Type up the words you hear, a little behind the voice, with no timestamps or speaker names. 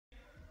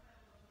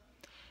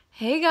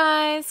Hey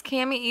guys,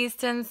 Cami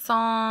Easton,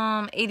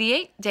 Psalm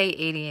 88, day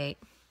 88.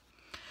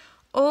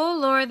 O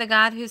Lord, the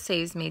God who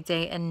saves me,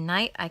 day and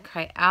night I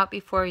cry out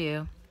before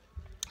you.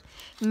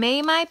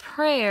 May my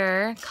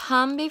prayer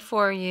come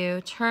before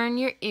you, turn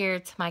your ear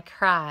to my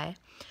cry.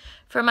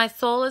 For my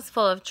soul is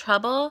full of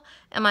trouble,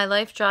 and my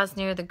life draws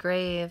near the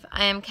grave.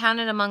 I am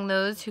counted among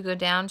those who go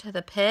down to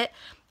the pit.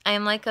 I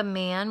am like a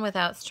man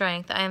without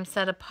strength. I am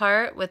set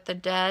apart with the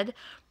dead,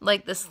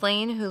 like the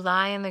slain who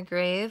lie in the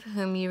grave,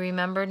 whom you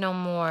remember no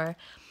more,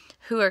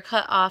 who are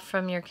cut off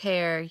from your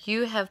care.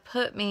 You have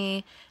put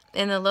me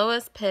in the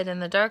lowest pit,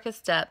 in the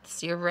darkest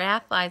depths. Your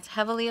wrath lies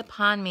heavily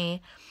upon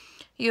me.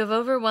 You have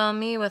overwhelmed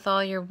me with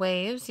all your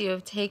waves. You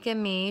have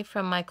taken me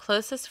from my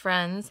closest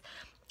friends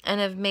and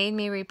have made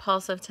me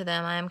repulsive to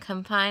them. I am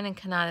confined and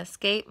cannot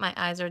escape. My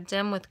eyes are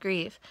dim with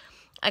grief.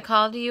 I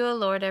call to you, O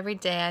Lord, every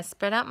day. I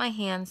spread out my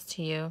hands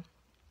to you.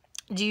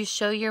 Do you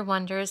show your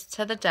wonders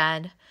to the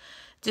dead?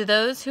 Do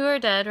those who are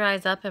dead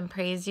rise up and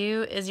praise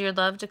you? Is your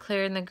love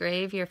declared in the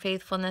grave, your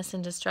faithfulness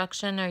in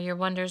destruction? Are your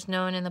wonders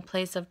known in the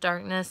place of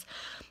darkness,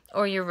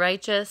 or your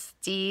righteous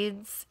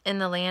deeds in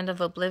the land of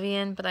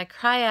oblivion? But I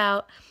cry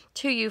out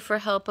to you for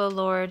help, O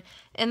Lord.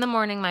 In the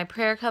morning my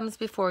prayer comes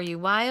before you.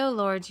 Why, O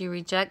Lord, do you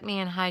reject me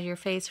and hide your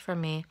face from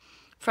me?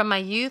 From my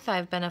youth I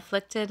have been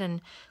afflicted, and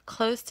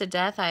close to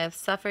death I have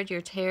suffered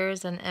your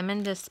terrors and am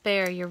in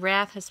despair. Your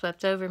wrath has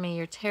swept over me.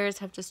 Your terrors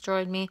have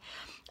destroyed me.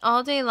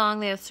 All day long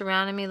they have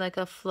surrounded me like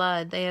a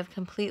flood. They have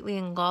completely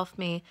engulfed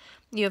me.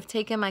 You have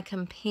taken my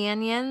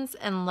companions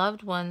and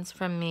loved ones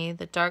from me.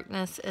 The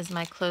darkness is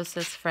my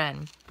closest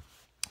friend.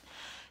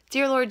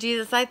 Dear Lord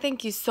Jesus, I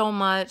thank you so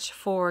much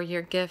for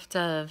your gift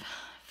of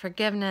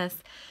forgiveness,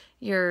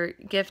 your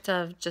gift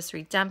of just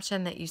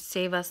redemption, that you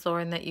save us,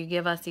 Lord, and that you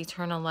give us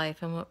eternal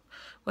life. And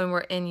when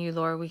we're in you,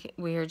 Lord,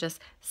 we are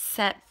just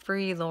set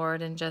free,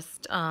 Lord, and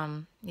just,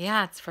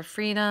 it's for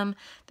freedom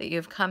that you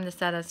have come to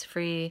set us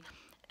free.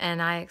 And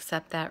I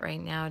accept that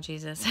right now,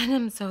 Jesus. And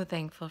I'm so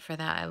thankful for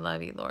that. I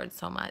love you, Lord,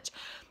 so much.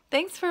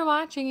 Thanks for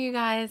watching, you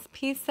guys.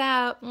 Peace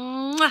out.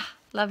 Mwah!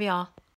 Love y'all.